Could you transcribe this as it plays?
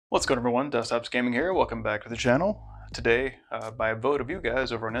What's going on, everyone? Desktops Gaming here. Welcome back to the channel. Today, by a vote of you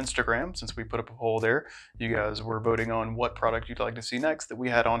guys over on Instagram, since we put up a poll there, you guys were voting on what product you'd like to see next that we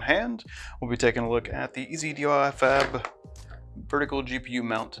had on hand. We'll be taking a look at the EZDIYFAB vertical GPU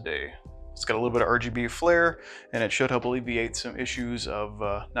mount today. It's got a little bit of RGB flare, and it should help alleviate some issues of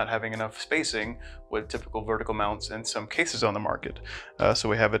not having enough spacing with typical vertical mounts in some cases on the market. So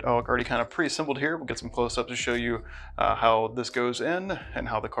we have it already kind of pre-assembled here. We'll get some close-ups to show you how this goes in and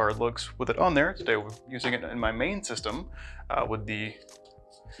how the card looks with it on there. Today we're using it in my main system with the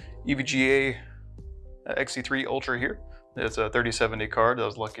EVGA XC3 Ultra here. It's a 3070 card that I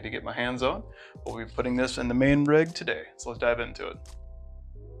was lucky to get my hands on. We'll be putting this in the main rig today, so let's dive into it.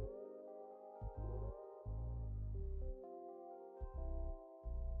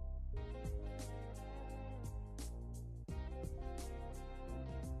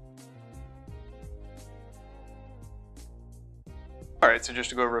 Alright, so just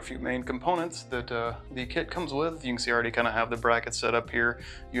to go over a few main components that the kit comes with, you can see I already kind of have the bracket set up here.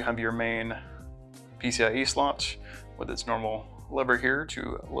 You have your main PCIe slot with its normal lever here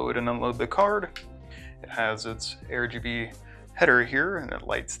to load and unload the card. It has its RGB header here, and it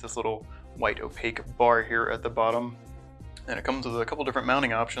lights this little white opaque bar here at the bottom. And it comes with a couple different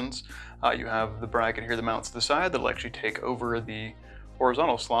mounting options. You have the bracket here that mounts to the side that'll actually take over the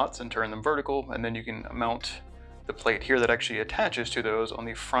horizontal slots and turn them vertical, and then you can mount the plate here that actually attaches to those on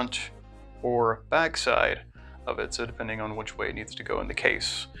the front or back side of it, so depending on which way it needs to go in the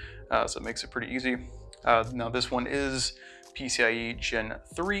case. So it makes it pretty easy. Now this one is PCIe Gen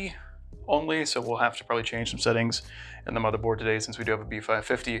 3 only, so we'll have to probably change some settings in the motherboard today since we do have a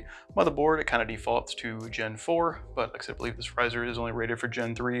B550 motherboard. It kind of defaults to Gen 4, but like I said, I believe this riser is only rated for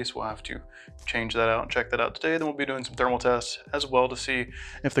Gen 3, so we'll have to change that out and check that out today. Then we'll be doing some thermal tests as well to see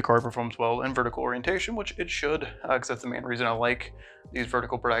if the card performs well in vertical orientation, which it should, because that's the main reason I like these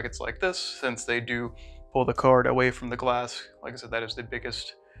vertical brackets like this, since they do pull the card away from the glass. Like I said, that is the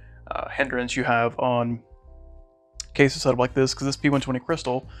biggest hindrance you have on cases set up like this, because this P120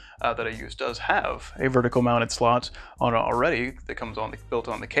 crystal that I use does have a vertical mounted slot on it already that comes on built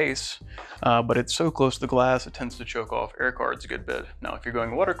on the case, but it's so close to the glass it tends to choke off air cards a good bit. Now if you're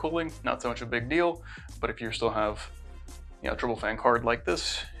going water cooling, not so much a big deal, but if you still have triple fan card like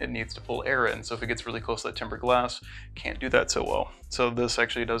this, it needs to pull air in, so if it gets really close to that tempered glass, can't do that so well. So this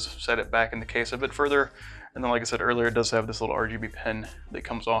actually does set it back in the case a bit further, and then like I said earlier, it does have this little RGB pin that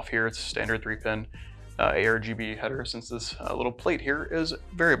comes off here. It's a standard 3-pin ARGB header, since this little plate here is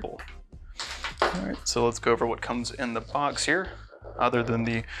variable. Alright, so let's go over what comes in the box here. Other than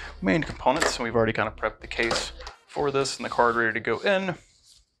the main components, we've already kind of prepped the case for this and the card ready to go in.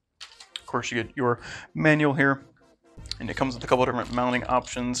 Of course, you get your manual here, and it comes with a couple of different mounting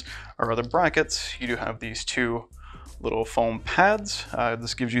options or other brackets. You do have these two little foam pads.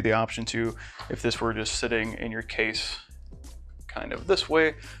 This gives you the option to, if this were just sitting in your case kind of this way,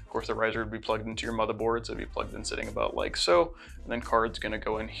 of course the riser would be plugged into your motherboard, so it'd be plugged in sitting about like so, and then card's going to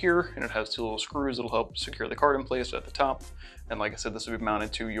go in here, and it has two little screws that'll help secure the card in place at the top. And like I said, this would be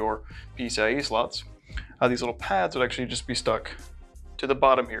mounted to your PCIe slots. These little pads would actually just be stuck to the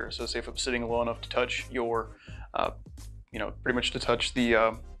bottom here, so say if I'm sitting low enough to touch your pretty much to touch the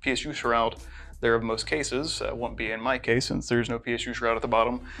PSU shroud there of most cases, won't be in my case since there's no PSU shroud at the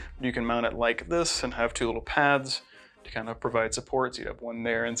bottom. You can mount it like this and have two little pads to kind of provide support. So you have one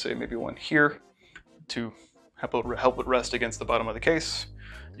there and say maybe one here to help it rest against the bottom of the case.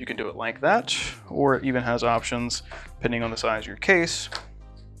 You can do it like that, or it even has options depending on the size of your case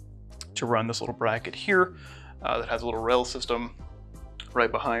to run this little bracket here that has a little rail system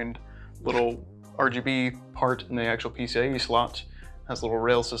right behind little RGB part in the actual PCIe slot. Has a little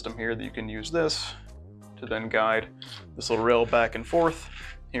rail system here that you can use this to then guide this little rail back and forth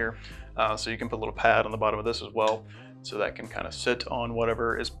here. So you can put a little pad on the bottom of this as well, so that can kind of sit on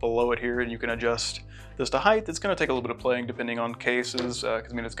whatever is below it here, and you can adjust this to height. It's going to take a little bit of playing depending on cases,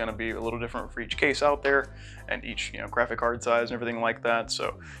 because I mean it's going to be a little different for each case out there, and each graphic card size and everything like that. So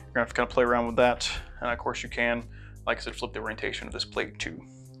you're going to have to kind of play around with that, and of course you can, like I said, flip the orientation of this plate too.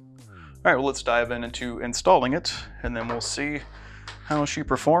 All right, well let's dive into installing it, and then we'll see how she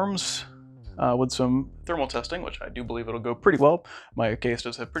performs with some thermal testing, which I do believe it'll go pretty well. My case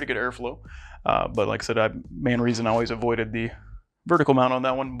does have pretty good airflow, but like I said, main reason I always avoided the vertical mount on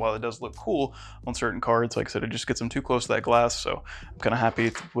that one. While it does look cool on certain cards, like I said, it just gets them too close to that glass, so I'm kind of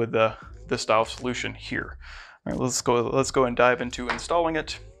happy with this style of solution here. All right, let's go and dive into installing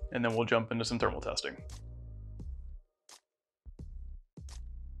it, and then we'll jump into some thermal testing.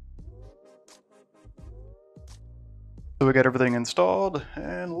 So we got everything installed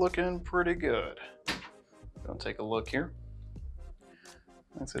and looking pretty good. Gonna take a look here.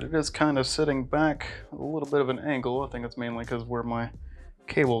 Like I said, it is kind of sitting back a little bit of an angle. I think it's mainly because where my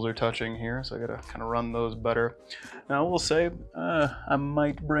cables are touching here, so I gotta kind of run those better. Now I will say, I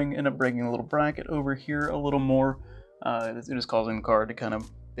might end up bringing a little bracket over here a little more. It is causing the card to kind of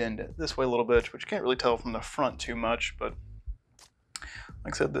bend this way a little bit, which you can't really tell from the front too much, but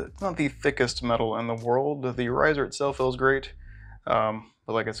like I said, it's not the thickest metal in the world. The riser itself feels great, but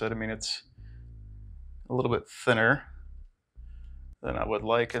like I said, I mean, it's a little bit thinner than I would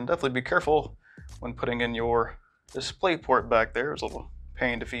like, and definitely be careful when putting in your display port back there. There's a little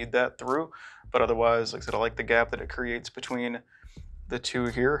pain to feed that through, but otherwise, like I said, I like the gap that it creates between the two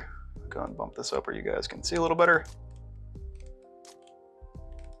here. Go and bump this up where you guys can see a little better.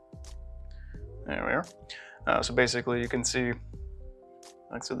 There we are. So basically you can see,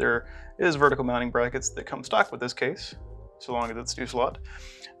 like I said, there is vertical mounting brackets that come stock with this case, so long as it's 2-slot.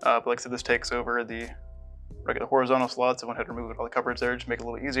 But like I said, this takes over the regular horizontal slots. I went ahead and removed all the coverage there just to make it a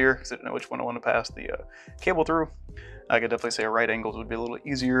little easier because I didn't know which one I want to pass the cable through. I could definitely say right angles would be a little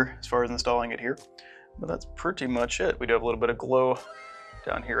easier as far as installing it here. But that's pretty much it. We do have a little bit of glow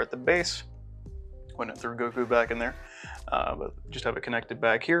down here at the base. Went through Goku back in there, but just have it connected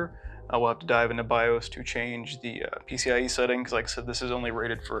back here. We'll have to dive into BIOS to change the PCIe setting, because like I said, this is only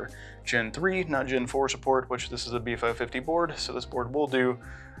rated for Gen 3, not Gen 4 support, which this is a B550 board, so this board will do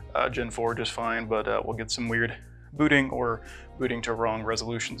Gen 4 just fine, but we'll get some weird booting or booting to wrong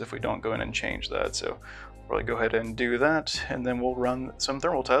resolutions if we don't go in and change that. So we'll probably go ahead and do that, and then we'll run some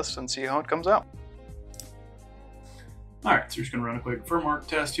thermal tests and see how it comes out. All right, so we're just gonna run a quick firmware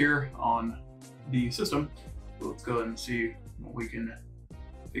test here on the system. So let's go ahead and see what we can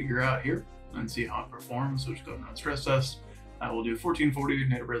figure out here and see how it performs. So just go ahead and run stress test. We'll do 1440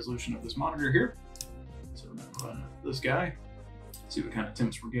 native resolution of this monitor here. So we're gonna run this guy, see what kind of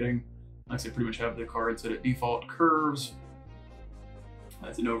temps we're getting. Like I said, pretty much have the card set at default curves.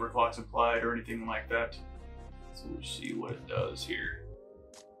 That's no overclocks applied or anything like that. So we'll see what it does here.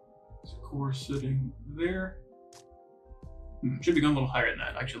 So core sitting there. Should be going a little higher than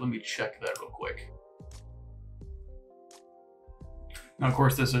that. Actually, let me check that real quick. Now, of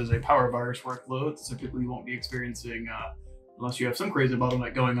course, this is a power virus workload, so typically you won't be experiencing, unless you have some crazy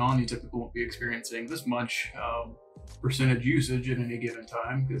bottleneck going on, you typically won't be experiencing this much percentage usage at any given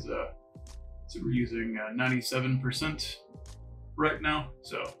time, because so we're using 97% right now,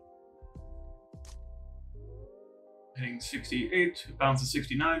 so hitting 68, bounces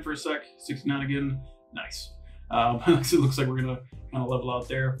 69 for a sec, 69 again, nice. So it looks like we're gonna kind of level out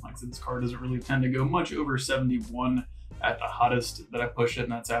there. Like I said, this card doesn't really tend to go much over 71 at the hottest that I push it,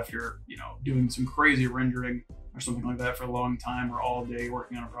 and that's after, you know, doing some crazy rendering or something like that for a long time, or all day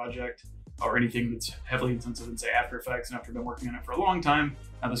working on a project, or anything that's heavily intensive in, say, After Effects, and after I've been working on it for a long time.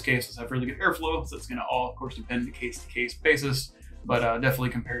 Now this case does have really good airflow, so it's gonna all, of course, depend on a case-to-case basis, but definitely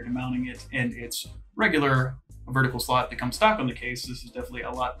compared to mounting it in its regular vertical slot that comes stock on the case, this is definitely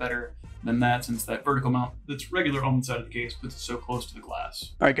a lot better than that, since that vertical mount that's regular on the side of the case puts it so close to the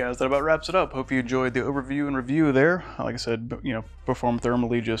glass. All right, guys, that about wraps it up. Hope you enjoyed the overview and review there. Like I said, you know, performed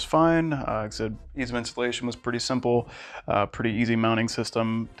thermally just fine. Like I said, ease of installation was pretty simple, pretty easy mounting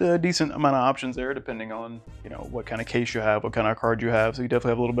system, a decent amount of options there depending on, you know, what kind of case you have, what kind of card you have. So you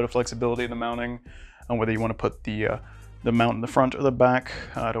definitely have a little bit of flexibility in the mounting on whether you want to put the mount in the front or the back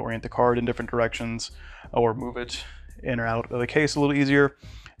to orient the card in different directions, or move it in or out of the case a little easier.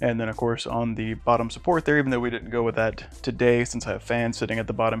 And then of course on the bottom support there, even though we didn't go with that today since I have fans sitting at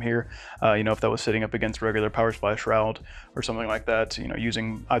the bottom here, you know, if that was sitting up against regular power supply shroud or something like that, you know,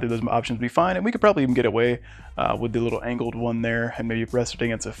 using either of those options would be fine. And we could probably even get away with the little angled one there and maybe rest it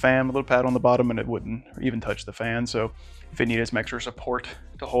against a fan, a little pad on the bottom, and it wouldn't even touch the fan. So if it needed some extra support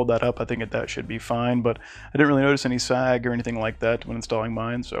to hold that up, I think that should be fine. But I didn't really notice any sag or anything like that when installing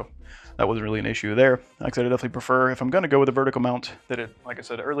mine, so that wasn't really an issue there. Like I said, I definitely prefer, if I'm going to go with a vertical mount, that it, like I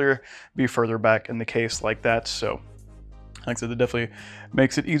said earlier, be further back in the case like that. So like I said, it definitely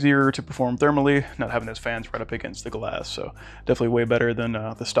makes it easier to perform thermally, not having those fans right up against the glass. So definitely way better than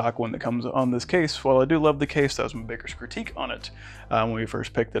the stock one that comes on this case. While I do love the case, that was my biggest critique on it when we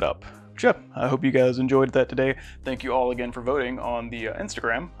first picked it up. But yeah, I hope you guys enjoyed that today. Thank you all again for voting on the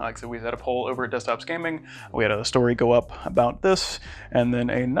Instagram. Like I said, we had a poll over at Desktops Gaming. We had a story go up about this, and then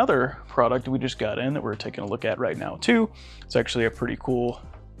another product we just got in that we're taking a look at right now too. It's actually a pretty cool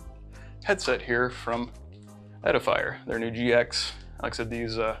headset here from Edifier, their new GX. Like I said,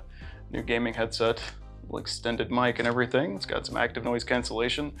 these new gaming headset, extended mic and everything. It's got some active noise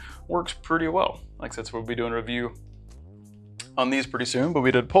cancellation, works pretty well. Like I said, so we'll be doing a review on these pretty soon, but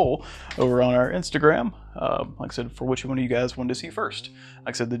we did a poll over on our Instagram, like I said, for which one of you guys wanted to see first.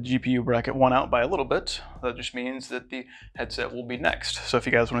 Like I said, the GPU bracket won out by a little bit. That just means that the headset will be next. So if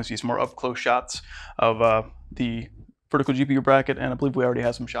you guys want to see some more up-close shots of the vertical GPU bracket, and I believe we already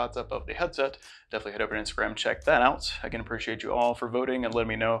have some shots up of the headset, definitely head over to Instagram, check that out. Again, appreciate you all for voting and letting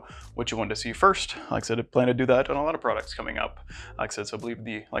me know what you wanted to see first. Like I said, I plan to do that on a lot of products coming up. Like I said, so I believe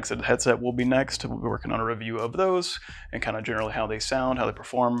the headset will be next. We'll be working on a review of those and kind of generally how they sound, how they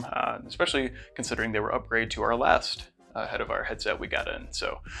perform, especially considering they were upgraded to our last head of our headset we got in.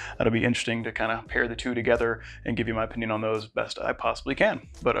 So that'll be interesting to kind of pair the two together and give you my opinion on those best I possibly can.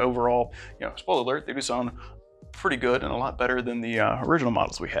 But overall, spoiler alert, they do sound pretty good and a lot better than the original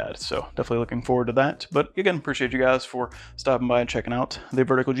models we had, so definitely looking forward to that. But again, appreciate you guys for stopping by and checking out the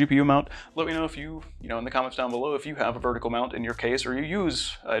vertical GPU mount. Let me know if you in the comments down below if you have a vertical mount in your case, or you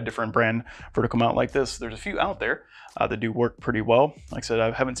use a different brand vertical mount like this. There's a few out there that do work pretty well. Like I said,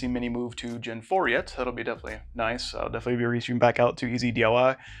 I haven't seen many move to Gen 4 yet. That'll be definitely nice. I'll definitely be reaching back out to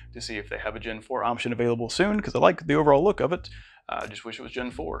EZDIYFAB to see if they have a Gen 4 option available soon, because I like the overall look of it. I just wish it was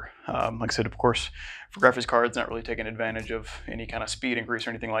Gen 4. Like I said, of course, for graphics cards, not really taking advantage of any kind of speed increase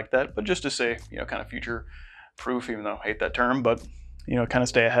or anything like that, but just to say, kind of future proof, even though I hate that term, but, kind of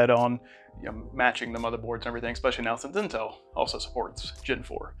stay ahead on matching the motherboards and everything, especially now since Intel also supports Gen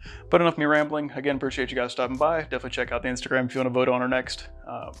 4. But enough of me rambling. Again, appreciate you guys stopping by. Definitely check out the Instagram if you want to vote on our next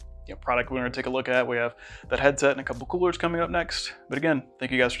product we're going to take a look at. We have that headset and a couple coolers coming up next. But again,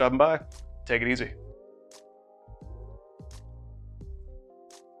 thank you guys for stopping by. Take it easy.